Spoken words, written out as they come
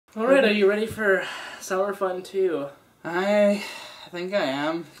Alright, are you ready for Summer Fun 2? I think I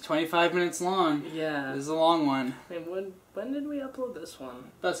am. 25 minutes long. Yeah. This is a long one. Wait, when did we upload this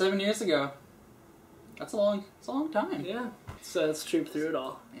one? About 7 years ago. It's a long time. Yeah. So let's troop through it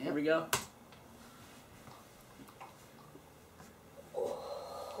all. Yep. Here we go.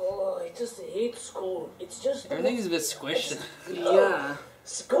 Oh, I just hate school. It's just Everything is a bit squished. Yeah.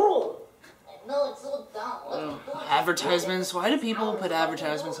 school. No, it's so dumb. Advertisements. Why do people put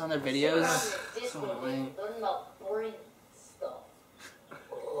advertisements on their videos? So annoying. Learn about boring stuff.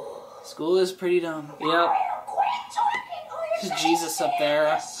 School is pretty dumb. Yep. There's Jesus up there.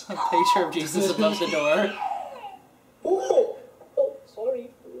 A picture of Jesus above the door. Oh,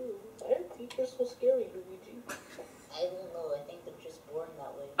 sorry. Why are teachers so scary, Luigi? I don't know. I think they're just born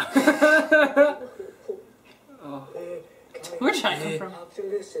that way. Oh. Where'd Chai come from? You have to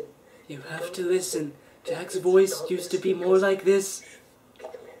listen. You have to listen. Jack's voice used to be more like this.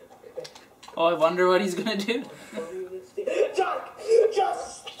 Oh, I wonder what he's gonna do. Jack,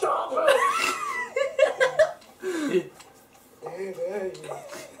 just stop it.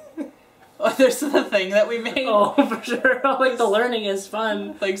 Oh, there's the thing that we made. Oh, for sure. Like, the learning is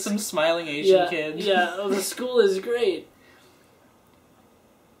fun. Like some smiling Asian kid. Yeah, oh, the school is great.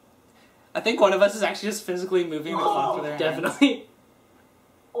 I think one of us is actually just physically moving the clock with their hands. Definitely.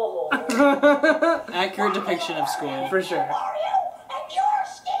 Oh. Accurate depiction of school. For sure.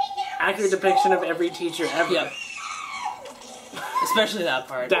 Accurate depiction of every teacher ever. Yep. Especially that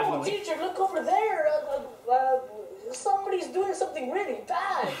part. Definitely. Teacher, look over there. Somebody's doing something really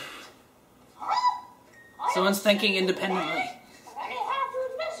bad. Someone's thinking independently.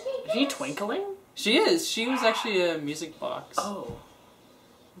 Is she twinkling? She is. She was actually a music box. Oh.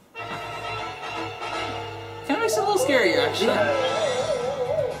 Kind of makes it a little scarier, actually.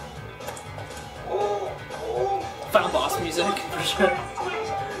 Final boss music. For sure.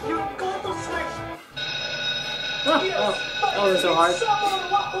 You got the switch. Oh, that wasn't so hard.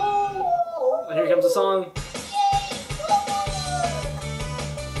 Oh, here comes the song.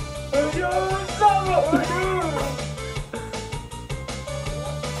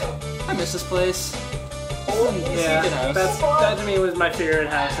 I miss this place. Yeah, good house. that to me was my favorite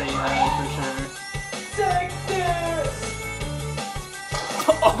house that you had, for sure.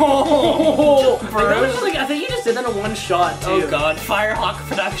 Oh! Like, that was just like, I think you just did that in one shot, too. Oh god, Firehawk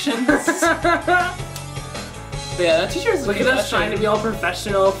Productions. But yeah, that teacher is Look at us trying to be all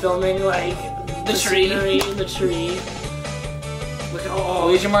professional, filming, like, The tree. scenery, the tree. Look at all...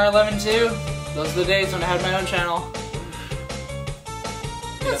 Luigi Mario 11 2. Those are the days when I had my own channel.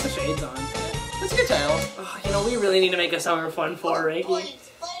 Got the shades on. That's a good title. Oh, you know, we really need to make a Summer Fun 4, Boy, Reiki. it's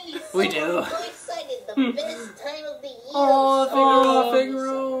finally We summer. do. So excited. The best time of the year. Oh, Figaro.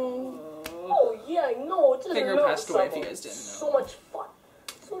 Figaro. Oh, yeah, I know. It's in the Figaro middle of passed away, if summer. you guys didn't know. So much fun.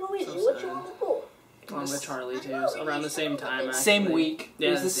 So, Luigi, So what sad. you want to do? On with Charlie, too, so around the same time, actually. Same week. Yeah,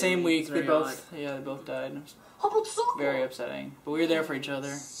 It was the same week. It's They very both, yeah, they both died. It was How about soccer? very upsetting. But we were there for each other.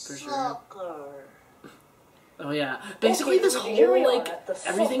 For sure. Soccer. Oh yeah. Basically, this Luigi, here we whole, are like, at the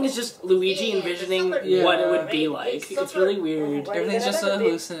everything is just Luigi envisioning Yeah. what it would be like. It's really weird. Everything's just a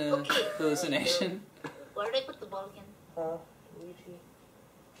hallucination. Where did I put the ball again? Luigi.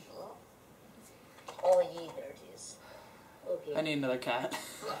 Oh, yeah, there it is. Okay. I need another cat.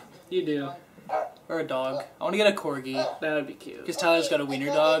 You do. Or a dog. I want to get a corgi. That would be cute. Because Tyler's got a wiener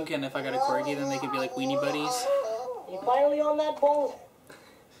dog, and if I got a corgi, then they could be like weenie buddies. You finally on that ball?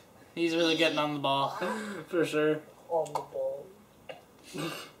 He's really getting on the ball. For sure. On the ball.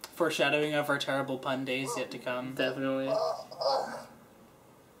 Foreshadowing of our terrible pun days yet to come. Definitely.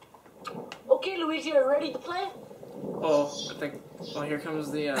 Okay, Luigi, are you ready to play? Oh, I think... Oh, here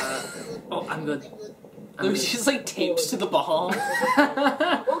comes the, Oh, I'm good. Luigi's like taped to the ball.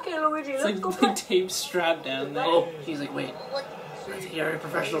 Okay, Luigi, It's let's go like play. tape strapped down there. Oh, he's like, wait. I think you're a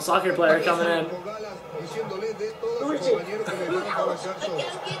professional soccer player coming in.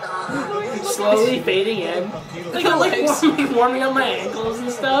 Slowly fading in. Like, I'm like warming up my ankles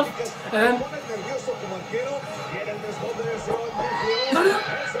and stuff. And then...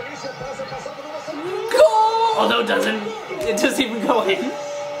 Goal! Oh, no, it doesn't. It doesn't even go in.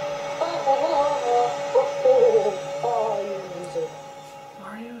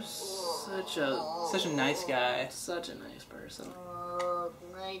 Mario's Such a nice guy. such a nice person.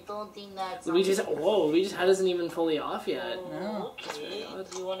 I don't think that's... Luigi's hat isn't even fully off yet. No. Okay,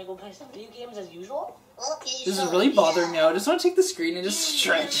 do you want to go play some video games as usual? Okay, This is so really yeah. bothering me. I just want to take the screen and just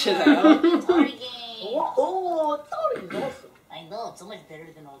stretch it out. Atari game. Oh, Atari, awesome. I know, it's so much better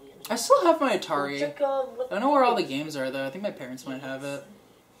than all the others. I still have my Atari. Check, I don't know where all the games are though. I think my parents might have it.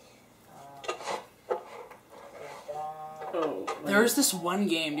 Oh. There was this one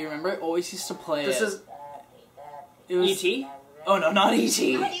game. Do you remember? I always used to play This it. is It was E.T.? Oh no, not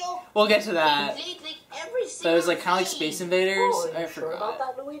E.T. We'll get to that. But it was like kind of like Space Invaders. Oh, are I you sure about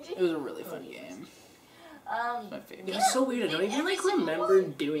forgot. that, Luigi? It was a really fun game. My favorite. It's so weird. I don't even like remember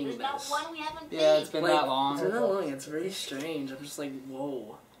doing There's not this. one we haven't played. Yeah, it's been Like, that long. It's been that long. It's very strange. I'm just like,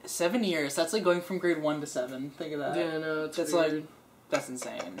 whoa. 7 years. That's like going from grade 1 to 7. Think of that. Yeah, no, it's That's weird. like, that's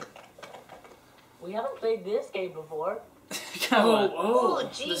insane. We haven't played this game before. Oh,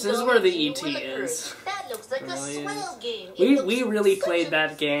 gee, this is where the Luigi, ET Willikers. is. That looks like It a really swell game. It We looks really such played a-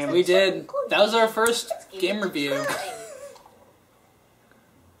 that game. We did. Good That was our game. first Let's give game it a review. try.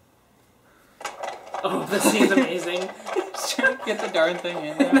 Oh, this scene's amazing. Just trying to get the darn thing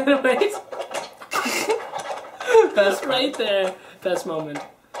in And there. then wait. Best That's right there. Best moment.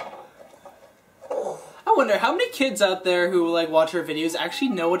 I wonder how many kids out there who like watch our videos actually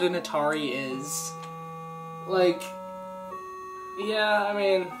know what an Atari is. Like, Yeah,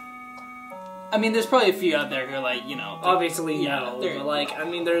 I mean, there's probably a few out there who are like, you know. obviously Yeah, no, they're- but like,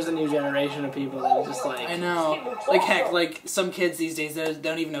 there's a new generation of people that are just like, I know. Like, heck, like, some kids these days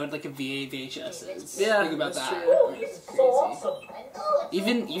don't even know what, like, a VHS is. Yeah, Think about that's that. true. Like, it's So crazy. awesome. I know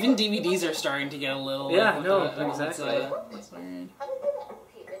it's Even DVDs are starting to get a little... Yeah, like, no, with the- exactly. it's weird. How did that?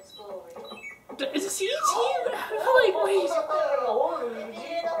 Okay, let's go over here. is this ET? Like, wait, How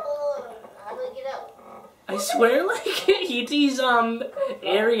do I get out? I swear, like, ET's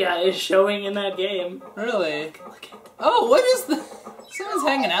area is showing in that game. Really? Look at Oh, what is the... Someone's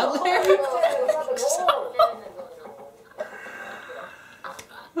hanging out there?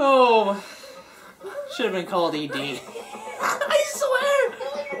 Oh. Should have been called ED. I swear!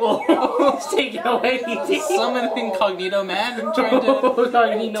 Oh, it's taking away ET. Summon Incognito Man trying to Oh,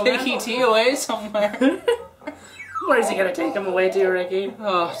 God, you need no take map. ET away somewhere. Where's he gonna take him away to, Ricky?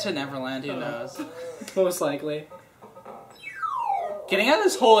 Oh, to Neverland, who knows. Most likely. Getting out of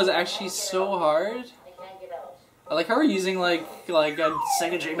this hole is actually so hard. I can't get out. I like how we're using like a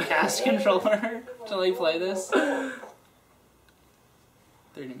Sega Dreamcast controller to like play this. 30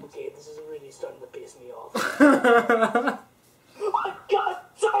 minutes. Okay, this is really starting to piss me off. I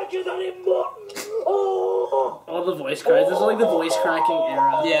got tiger than him more. Oh, All the voice cries. This is like the voice cracking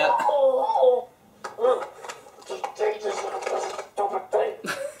era. Yeah. oh, oh. Just take this stupid thing.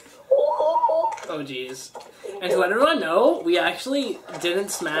 Oh, Oh, jeez. And to let everyone know, we actually didn't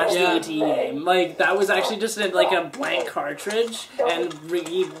smash Yeah. the ET game. Like, that was actually just like a blank cartridge, and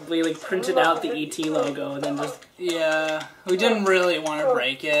we like printed out the ET logo, and then just Yeah. We didn't really want to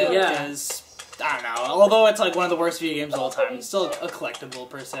break it Yeah. because I don't know. Although it's like one of the worst video games of all time, it's still a collectible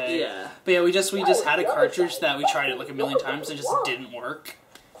per se. yeah. But yeah, we just had a cartridge that we tried it like a million times and it just didn't work.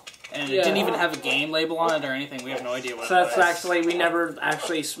 And it Yeah. didn't even have a game label on it or anything. We have no idea what So it that's was. actually we never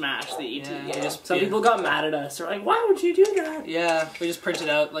actually smashed the ET Yeah, game. just- Some yeah. people got mad at us. They're like, "Why would you do that?" Yeah, we just printed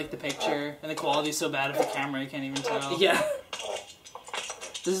out like the picture, and the quality's so bad of the camera you can't even tell. Yeah,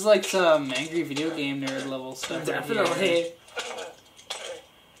 This is like some angry video game nerd level stuff. right here. definitely.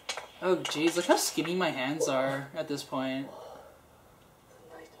 Oh jeez, look how skinny my hands are at this point. the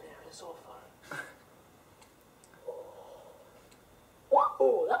nightmare is over.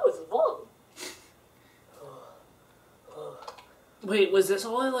 Oh, that was fun. Wait, was this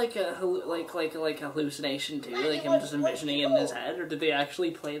all like a like hallucination too? Like him just envisioning it in his head, or did they actually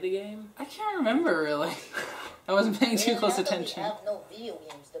play the game? I can't remember really. I wasn't paying too close Now that attention. We have no video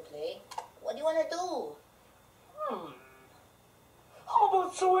games to play. What do you want to do? How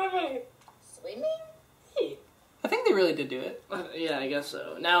about swimming? Swimming? Hey, I think they really did do it. Yeah, I guess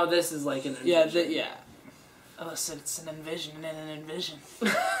so. Now this is like an Yeah, envision. yeah. Oh, so it's an envision and an envision.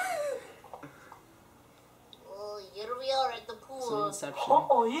 Oh, here we are at the It's an pool. inception.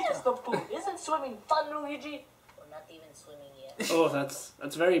 oh, yes, the pool. Isn't swimming fun, Luigi? We're not even swimming yet. Oh, that's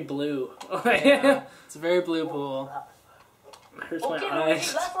very blue. Yeah, it's a very blue pool. Hurts Okay, my Luigi,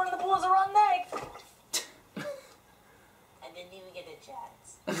 eyes. last one of the pools are on next. I didn't even get a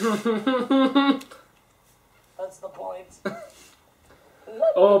chance. That's the point.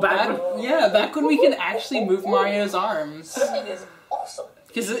 Oh, back. Back when we could actually move Mario's arms. Swimming is awesome.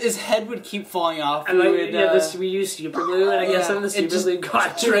 Because his head would keep falling off. And like, we would, we used super glue, and I guess yeah, some of the it super just glue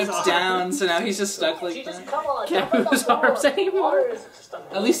got to his drips arm. down, so now he's just stuck like Just that. come on, Can't jump on move the his arms floor. anymore. Water is just a-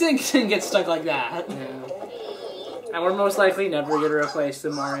 At least it didn't get stuck like that. And we're most likely never gonna replace the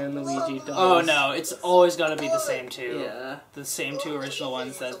Mario and Luigi dolls. Oh no, it's always got to be the same two. Yeah. The same two original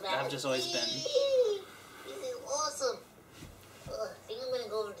ones that have just always been. This is awesome. I think I'm gonna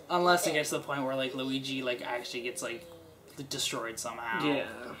go over to the Unless it pool. gets to the point where like Luigi like actually gets like destroyed somehow. Yeah.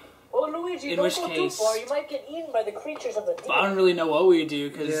 Oh, Luigi. Luigi, In don't which go case- too far. You might get eaten by the creatures of the deep. But I don't really know what we do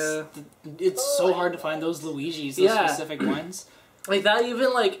because Yeah. it's so hard to find those Luigis, those Yeah. specific ones. Like that,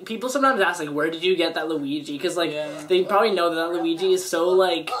 even like people sometimes ask, like, where did you get that Luigi? Because like Yeah. they probably know that Luigi is so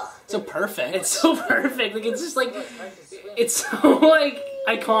like So perfect. it's so perfect. Like it's just like it's so like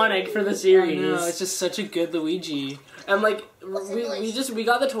iconic for the I series. know, it's just such a good Luigi. And like we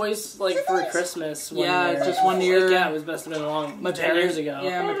got the toys like for Christmas. One Yeah, year. just 1 year. Like, yeah, it was best have been long. 10 years ago.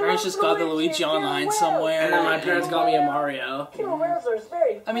 Yeah, my parents just got the Luigi online somewhere. And then my parents got me a Mario. Hero Razzler is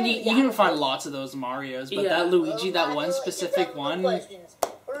very I mean, you can find lots of those Marios, but Yeah. that Luigi, that one specific one, Questions.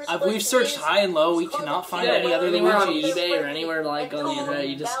 First we've question searched is, high and low. We cannot find Yeah, any other anywhere on Luigis. eBay or anywhere like on the internet,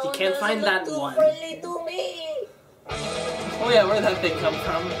 you that can't one find doesn't that look too one. friendly to me. Oh yeah, where did that thing come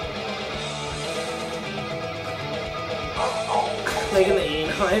from? Making the E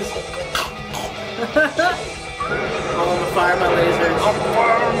noise. Oh, I'm gonna fire my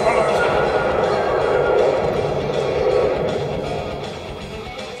lasers.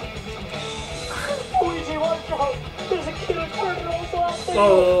 Luigi, watch out! There's a killer turtle also out there!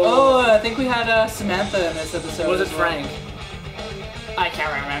 Oh, Oh, I think we had Samantha in this episode. was it as well. Frank? I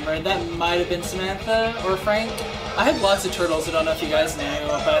can't remember. That might have been Samantha or Frank. I had lots of turtles. I don't know if you guys knew,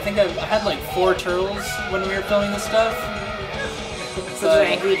 but I think I had like 4 turtles when we were filming this stuff. Such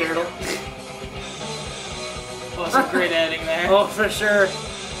an angry turtle. Oh, some great editing there. Oh, for sure.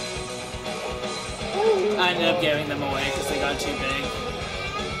 I ended up giving them away because they got too big.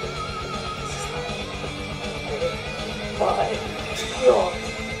 My God.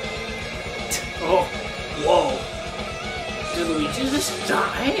 Oh, whoa. Did Luigi just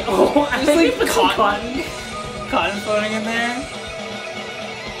die? Oh, I There's think like he put some cotton, cotton floating in there.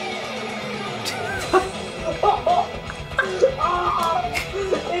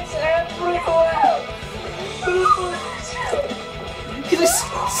 It's everywhere! He's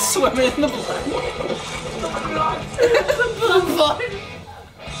just swimming in the blood. The blood.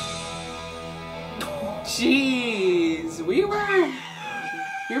 Jeez, we were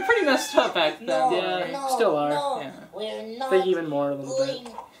pretty messed up back then. No, Yeah, no, still are. No, Yeah. we're not I think even more a little bit.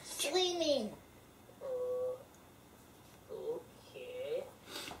 going swimming. Okay.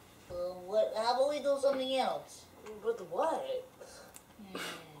 What? How about we do something else? But what?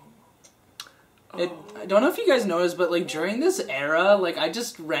 I don't know if you guys noticed, but like during this era, like I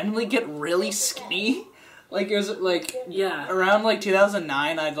just randomly get really skinny. Like it was like Yeah. around like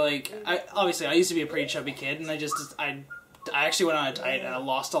 2009. Obviously I used to be a pretty chubby kid, and I actually went on a diet and I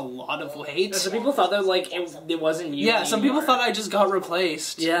lost a lot of weight. So people thought that like it wasn't you. Yeah, some people anymore. thought I just got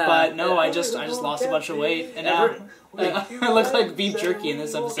replaced. Yeah. But no, I just lost a bunch of weight, and now I look like beef jerky in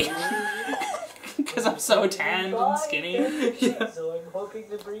this episode because I'm so tanned and skinny. So I'm hoping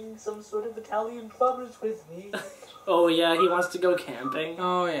to bring some sort of Italian plumbers with me. Oh yeah, he wants to go camping.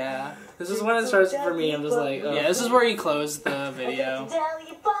 Oh yeah. This is when it starts for me. I'm just like, oh. Yeah, this is where you close the video.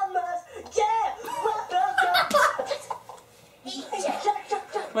 Italian plumbers! Yeah!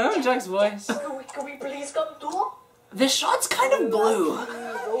 Why don't Jack's voice? Can we please come too? This shot's kind of blue.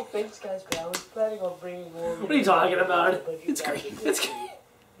 No thanks, guys, but I was planning on bringing more. What are you talking about? It's green. It's green.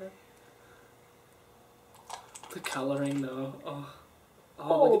 The coloring though.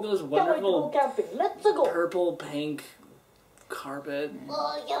 Oh, look at those Can't wait to go wonderful camping. Let's go. purple pink carpet.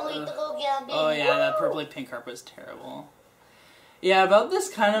 Oh, can't wait to go camping. Oh yeah, that purpley pink carpet was terrible. Yeah, around this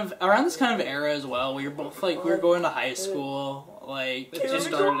kind of era as well, we were both like, we were going to high school, like, It just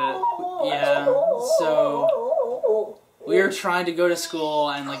started it. yeah, so we were trying to go to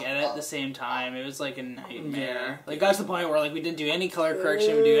school and like edit at the same time. It was like a nightmare. Like, got to the point where like we didn't do any color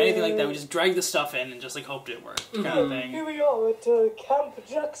correction, we didn't do anything like that. We just dragged the stuff in and just like hoped it worked, kind of Here thing. we are at Camp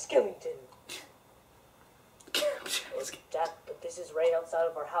Jack Skellington. Jack, but this is right outside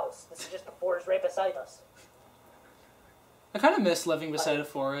of our house. This is just the forest right beside us. I kind of miss living beside a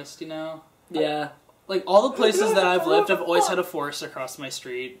forest, you know? Yeah. Like, all the places that I've lived, I've always had a forest across my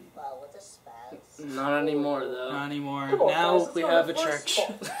street. Wow, what a spaz. Not anymore though. Not anymore. Come on, Now guys, we it's have not a the first church.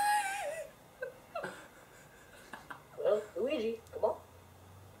 fault. Well, Luigi, come on.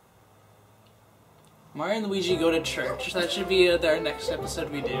 Mario and Luigi go to church. That should be our next episode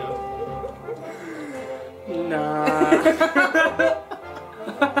we do. Nah.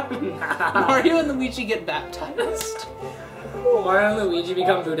 Mario and Luigi get baptized. Mario and Luigi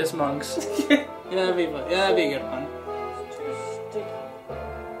become Buddhist monks. Yeah, that'd be fun. Yeah, that'd be a good one. Too sticky.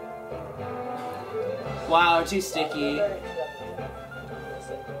 Wow, too sticky.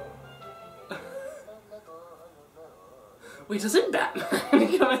 Wait, doesn't Batman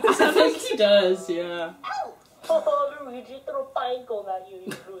come in this I think episode? he does, yeah. Oh, Luigi, throw a pine cone at you,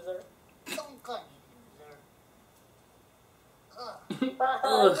 you loser. Don't cut me, loser. Ugh. You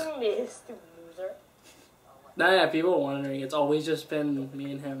missed, loser. Nah, yeah, people are wondering. It's always just been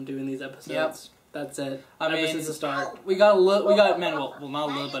me and him doing these episodes. Yep. That's it. I Ever mean, since the start. we got Manuel. Well, not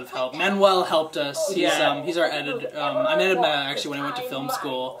a little bit of help. Manuel helped us. He's our editor. I met him actually when I went to film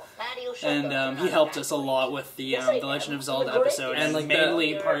school, and he helped us a lot with the Legend of Zelda episode, and like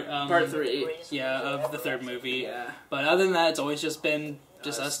mainly Part 3. Yeah, of the third movie. Yeah. But other than that, it's always just been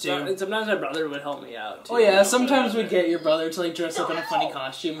just us two. And sometimes my brother would help me out, too. Oh yeah, sometimes we'd get your brother to like dress up in a funny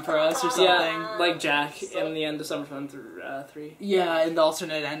costume for us or something. Yeah, like Jack in the end of Summer Fun 3. Yeah, in the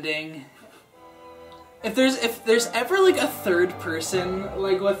alternate ending. If there's ever like a third person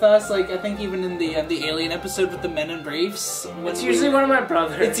like with us, like I think even in the Alien episode with the Men in Briefs, It's usually one of my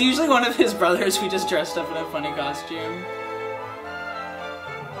brothers. It's usually one of his brothers who just dressed up in a funny costume.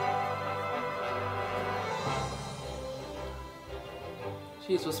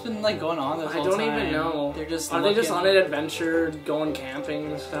 Jeez, what's been like going on this whole time? I don't even know. They're just Are they just on an adventure, going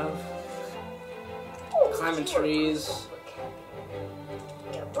camping and stuff? Climbing trees.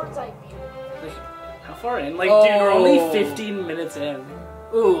 Yeah, bird's eye view. Like, how far in? Like, dude, we're only 15 minutes in.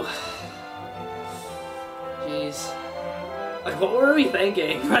 Ooh. Jeez. Like, what were we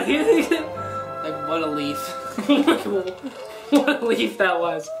thinking? Like, what a leaf. what a leaf that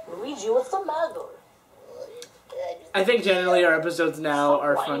was. Luigi, what's the matter? I think generally our episodes now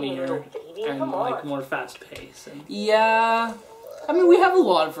are funnier and like more fast paced. Yeah. I mean, we have a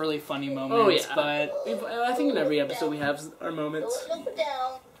lot of really funny moments, Oh, yeah. but I think in every episode we have our moments.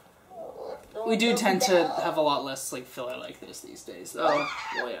 we do tend to have a lot less like filler like this these days. Though. Oh,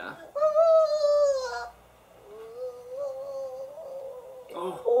 well, yeah.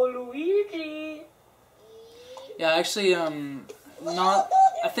 Oh, Luigi. Yeah, actually, I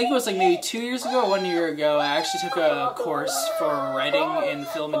think it was like maybe 2 years ago or 1 year ago, I actually took a course for writing in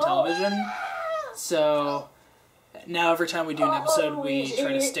film and television. So now every time we do an episode, we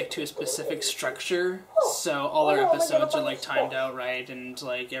try to stick to a specific structure. So all our episodes are like timed out right, and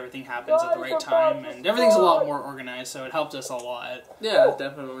like everything happens at the right time, and everything's a lot more organized. So it helped us a lot. Yeah,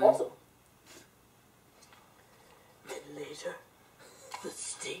 definitely. Then later, the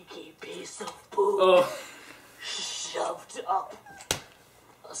stinky piece of poo Oh, shoved up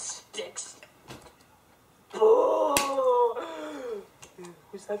a stick's poo.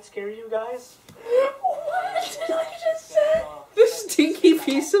 Was that scary, you guys? What did I just say? The stinky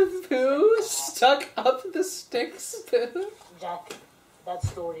piece of poo stuck up the stick's poo. Jack, that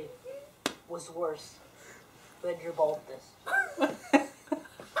story was worse than your baldness.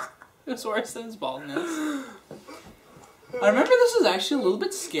 It was worse than his baldness. I remember this was actually a little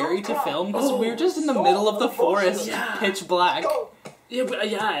bit scary to film because we were just in the middle of the forest, Yeah. pitch black. yeah, but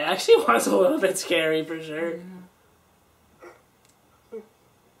yeah, it actually was a little bit scary for sure.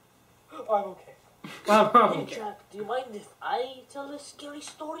 I'm okay. Wow. Hey, Jack, do you mind if I tell a scary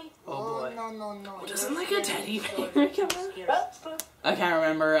story? Oh boy. No. Doesn't like a teddy bear come out? I can't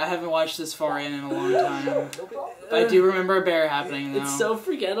remember. I haven't watched this far in a long time. No problem. But I do remember a bear happening though. It's so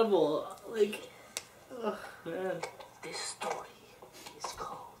forgettable. Like, oh, man. This story is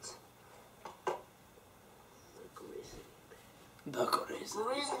called The Grizzly The grizzly.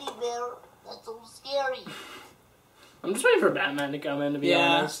 Grizzly bear, that's so scary. I'm just waiting for Batman to come in, to be Yeah.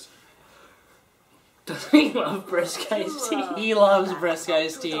 honest. Doesn't he love brisk iced tea? He loves brisk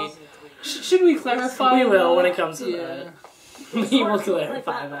iced tea. Should we clarify? We will that? when it comes to Yeah. that. We will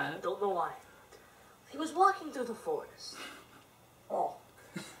clarify that. Don't know why. He was walking through the forest. Oh.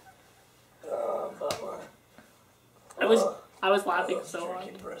 I was laughing so hard.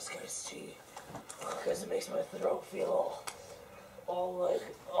 Drinking brisk iced tea. Because it makes my throat feel all like,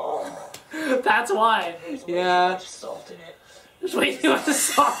 oh. That's why. There's Yeah. way too much salt in it. Just wait till it's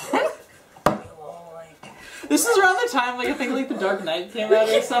soft. All like, This is around the time, like I think, like The Dark Knight came out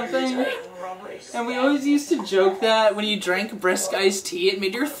or something. And we always used to joke that when you drank brisk iced tea, it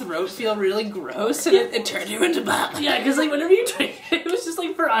made your throat feel really gross, and it turned you into Batman. Yeah, because like whenever you drink it, it was just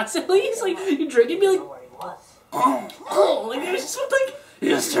like for us at least, like you drink it and be like, where he was. oh, like it was just like You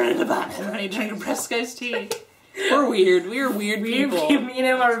just turned into Batman when you drank brisk iced tea. We're weird. We are weird people. me and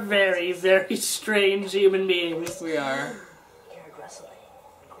him are very, very strange human beings. We are. You're aggressive.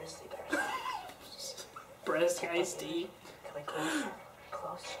 Grizzly bear. Brisk iced tea. Coming closer.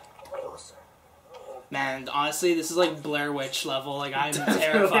 Closer. Closer. Man, honestly, this is like Blair Witch level. Like, I'm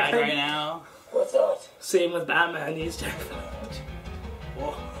terrified right now. What's that? Same with Batman, he's terrified.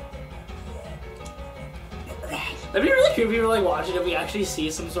 Whoa. That'd be really creepy if we were like watching if we actually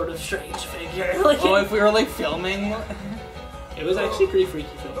see some sort of strange figure. Like, Oh, if we were like filming. it was actually pretty freaky.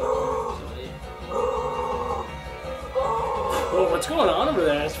 Whoa, what's going on over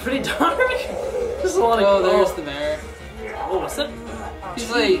there? It's pretty dark. There's a lot of Oh, there's the bear. Oh, what's that?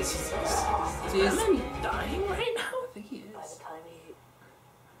 He's like, Is he's, Batman dying right now? I think he By is. the time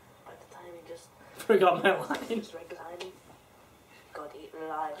he just Forgot my line. was right behind me, got eaten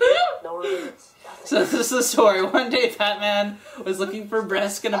alive. No regrets. Nothing. So this is the story. One day Batman was looking for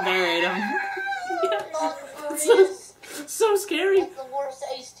Bresk and married him. Not for this. So scary. That's the worst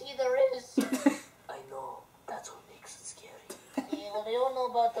iced tea there is. I know. That's what makes it scary. Yeah, well, they don't know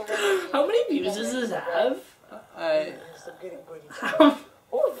about the remedy. How many views does this have? I Yes, I'm getting pretty.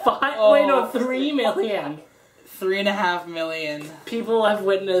 Oh, five? Oh. Wait, no, 3 million 3.5 million. people have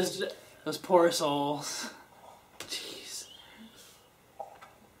witnessed. Those poor souls. Jeez.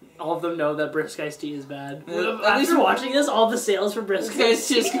 All of them know that Brisk iced tea is bad. At least After watching this, all the sales for Brisk Guys, iced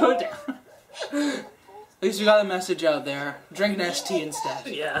tea just go down. At least we got a message out there. Drink an ST instead.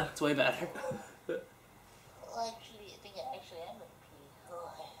 Yeah. It's way better. Well, actually, I think I actually am gonna pee.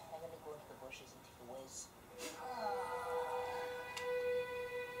 Oh, I'm gonna go into the bushes and take a whiz.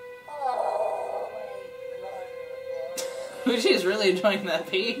 Oh my god. Uchi is really enjoying that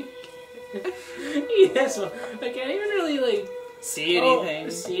pee. Yes, well, I can't even really, like, See anything.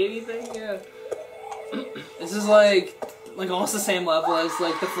 see anything, yeah. This is like almost the same level as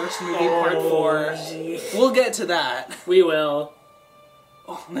like the first movie, part 4. gee. We'll get to that. We will.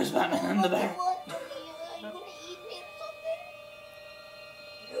 Oh, and there's Batman and the bear. What? Are you gonna eat me or something?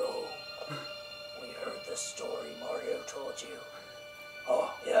 No. We heard the story Mario told you.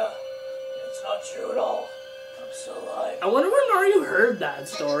 Oh, yeah. It's not true at all. I'm still alive. I wonder where Mario heard that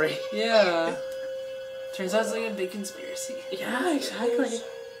story. Yeah. Turns out it's like a big conspiracy. Yeah, exactly.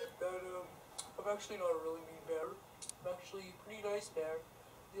 But, I'm actually not a really mean bear. I'm actually a pretty nice bear.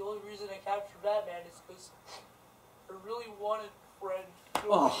 The only reason I captured Batman is because I really wanted a friend.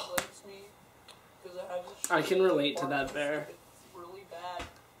 Nobody Oh. likes me. Because I have this I can relate to that bear. It's really bad.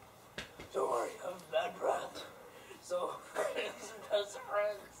 Don't worry, I'm a bad breath. So, best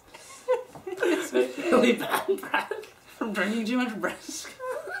friends. It's really bad breath. From drinking too much Bresk.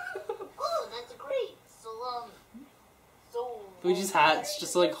 Oh, that's great. So. Luigi's hat's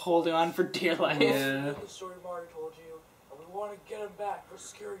just like holding on for dear life. Yeah. The story Mario told you, and we want to get him back for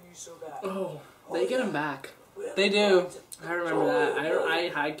scaring you so bad. Oh, they get him back. They do. I remember that.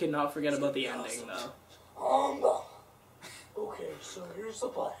 I could not forget about the ending, though. Okay, so here's the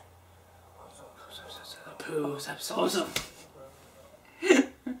plan. Pooh, awesome.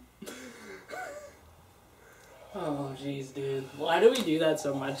 Oh, jeez, dude. Why do we do that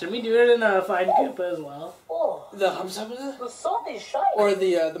so much? And we do it in Find Koopa as well. Oh, The Hum Summer? the sun is shining. Or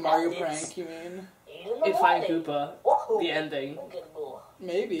the Mario prank, you mean? In Find Koopa, Whoa. the ending. I'm gonna go.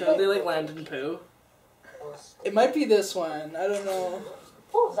 Maybe. Don't they like land in poo? It might be this one. I don't know.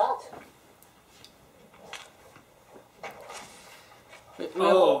 What was that?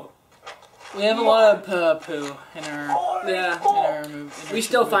 We have a lot of poo in our Yeah. movie. We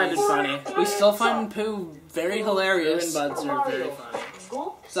still find it funny. We still find poo very Pooh and hilarious. Buds are very funny.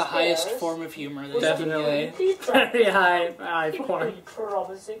 It's the highest form of humor that you can Definitely. get. Very high form.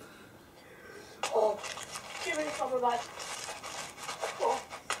 Promising. Oh, give me some of that. Oh,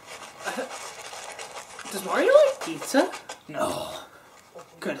 Does Mario like pizza? No,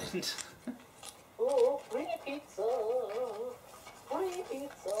 couldn't. oh, free pizza. Free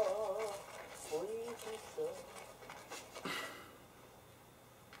pizza. Free pizza.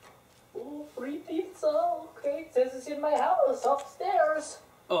 Oh, free pizza. Okay, it says it's in my house upstairs.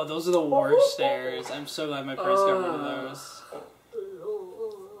 Oh, those are the worst stairs. I'm so glad my parents got rid of those.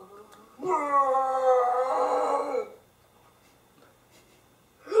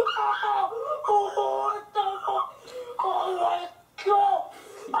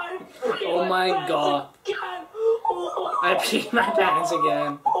 Oh my god. I peed my pants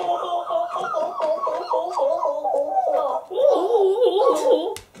again.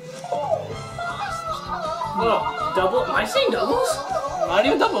 Oh, double? Am I saying doubles? Not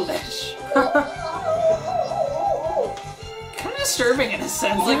even double dish. Kind of disturbing in a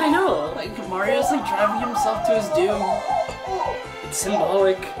sense. Yeah, I Like, know. like Mario's like driving himself to his doom. It's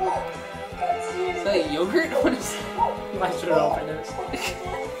symbolic. Is that yogurt? What is? Might should open it.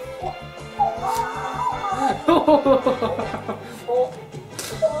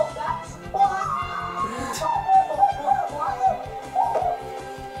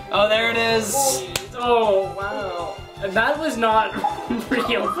 Oh, there it is. Oh, wow. That was not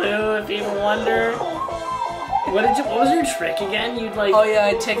real poo, if people wonder. What was your trick again? You'd like... Oh yeah,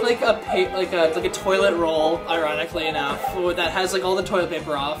 I'd take like a toilet roll, ironically enough, that has like all the toilet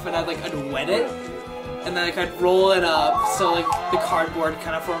paper off, and I'd wet it, and then I'd roll it up so like the cardboard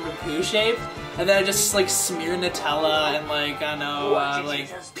kind of formed a poo shape, and then I just like smear Nutella and like I don't know like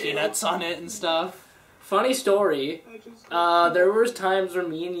peanuts on it and stuff. Funny story. There was times where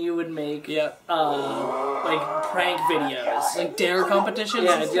me and you would make like prank videos, Like dare competitions?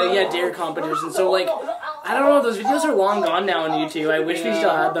 yeah, dare competitions. So like, I don't know, those videos are long gone now on YouTube. I wish we still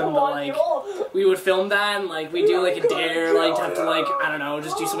had them, but like, we would film that and like we do like a dare, like to have to like, I don't know,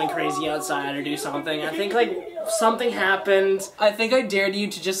 just do something crazy outside or do something. I think like something happened. I think I dared you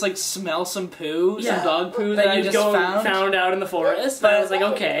to just like smell some poo, some dog poo that I you just found out in the forest. But I was like,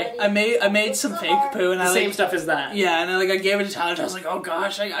 okay, I made some fake poo and the I same like, stuff as that. yeah, and I gave it to Tyler. I was like, oh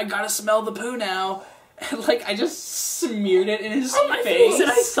gosh, I gotta smell the poo now. And like I just smeared it in his face. And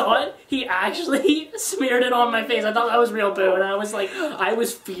I saw it. He actually smeared it on my face. I thought that was real poo, and I was like, I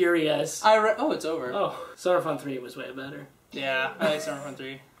was furious. Oh, it's over. Oh, Summer Fun 3 was way better. Yeah, I like Summer Fun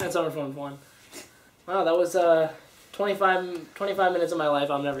 3. And Summer Fun 1. Wow, that was 25 minutes of my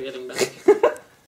life I'm never getting back.